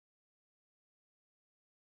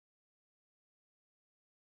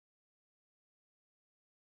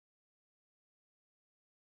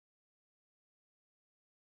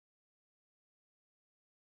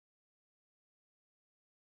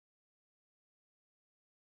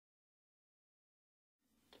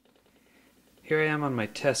Here I am on my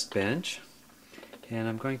test bench, and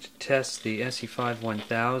I'm going to test the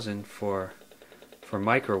SE-51000 for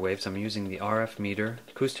microwaves. I'm using the RF meter,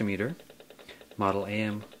 acoustometer, model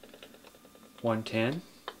AM110,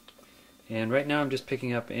 and right now I'm just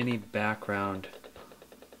picking up any background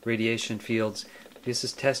radiation fields. This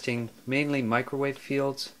is testing mainly microwave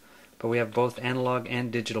fields, but we have both analog and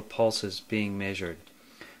digital pulses being measured.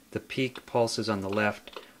 The peak pulses on the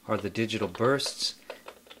left are the digital bursts,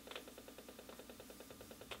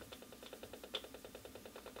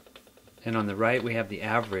 and on the right we have the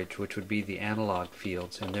average, which would be the analog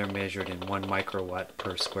fields, and they're measured in 1 microwatt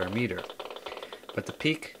per square meter. But the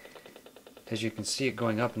peak, as you can see it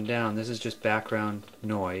going up and down, this is just background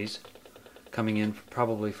noise coming in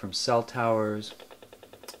probably from cell towers,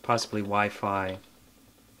 possibly Wi-Fi,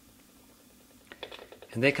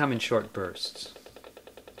 and they come in short bursts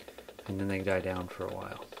and then they die down for a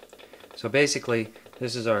while. So basically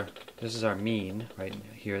this is our mean right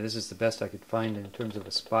here. This is the best I could find in terms of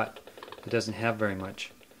a spot that doesn't have very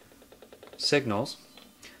much signals.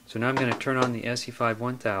 So now I'm going to turn on the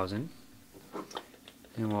SE-51000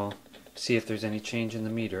 and we'll see if there's any change in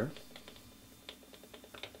the meter.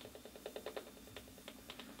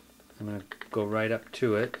 I'm going to go right up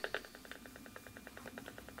to it.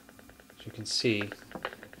 As you can see,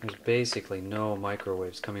 there's basically no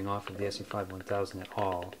microwaves coming off of the SE-51000 at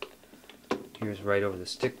all. Here's right over the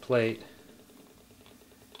stick plate.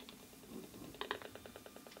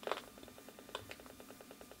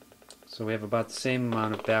 So we have about the same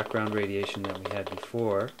amount of background radiation that we had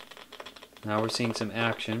before. Now we're seeing some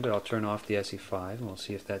action, but I'll turn off the SE-5 and we'll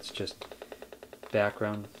see if that's just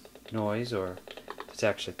background noise or if it's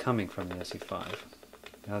actually coming from the SE-5.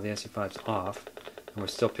 Now the SE-5's off, and we're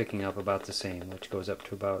still picking up about the same, which goes up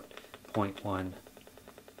to about 0.1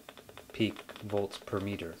 peak volts per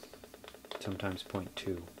meter, sometimes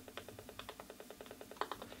 0.2.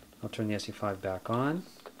 I'll turn the SE-5 back on.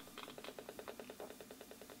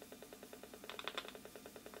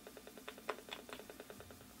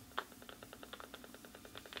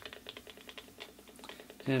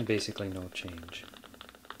 And basically no change.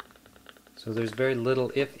 So there's very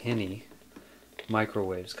little, if any,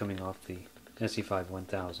 microwaves coming off the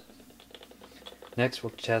SE-51000. Next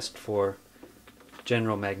we'll test for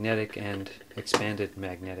general magnetic and expanded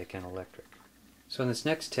magnetic and electric. So in this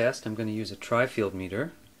next test I'm going to use a tri-field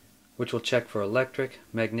meter, which will check for electric,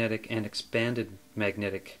 magnetic, and expanded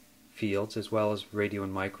magnetic fields, as well as radio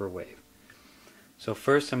and microwave. So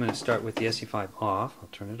first I'm going to start with the SE-5 off. I'll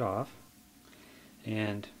turn it off.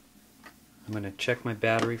 And I'm going to check my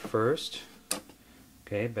battery first.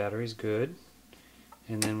 Okay, battery's good.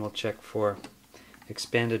 And then we'll check for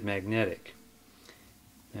expanded magnetic.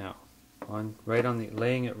 Now,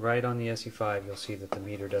 laying it right on the SE-5, you'll see that the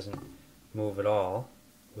meter doesn't move at all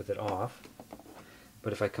with it off.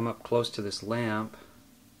 But if I come up close to this lamp,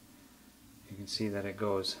 you can see that it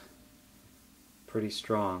goes pretty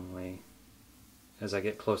strongly as I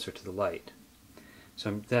get closer to the light.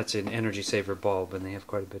 So that's an energy saver bulb, and they have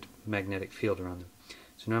quite a bit of magnetic field around them.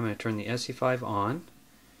 So now I'm going to turn the SE-5 on,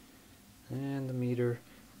 and the meter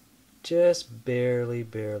just barely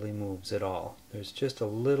moves at all. There's just a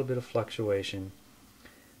little bit of fluctuation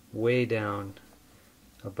way down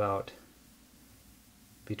about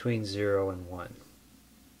between 0 and 1.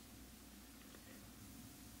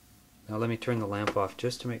 Now let me turn the lamp off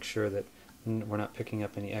just to make sure that we're not picking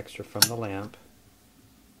up any extra from the lamp.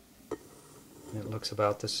 It looks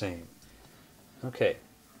about the same. Okay,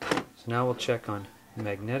 so now we'll check on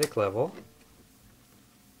magnetic level.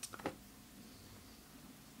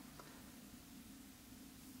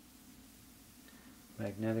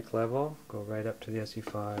 Magnetic level, go right up to the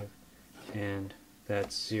SE-5, and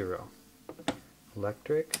that's 0.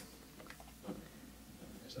 Electric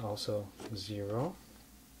is also 0.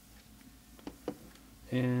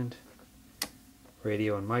 And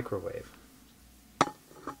radio and microwave.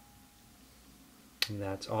 And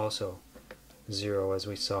that's also 0, as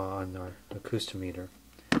we saw on our acoustometer,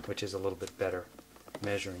 which is a little bit better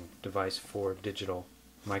measuring device for digital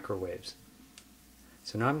microwaves.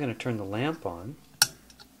 So now I'm going to turn the lamp on.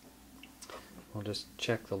 We'll just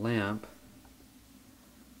check the lamp.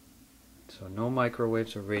 So no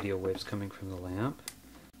microwaves or radio waves coming from the lamp.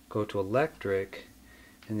 Go to electric,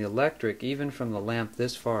 and the electric, even from the lamp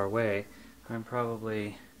this far away, I'm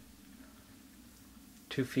probably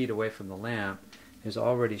 2 feet away from the lamp, is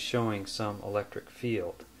already showing some electric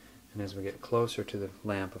field. And as we get closer to the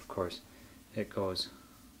lamp, of course, it goes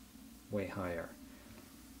way higher.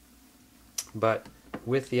 But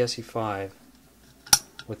with the SE-5,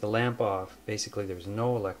 with the lamp off, basically there's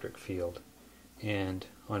no electric field, and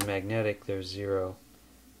on magnetic there's 0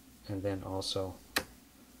 and then also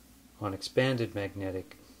on expanded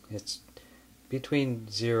magnetic it's between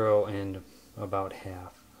 0 and about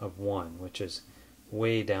half of 1, which is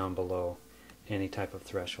way down below any type of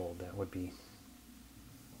threshold that would be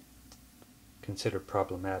considered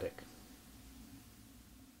problematic.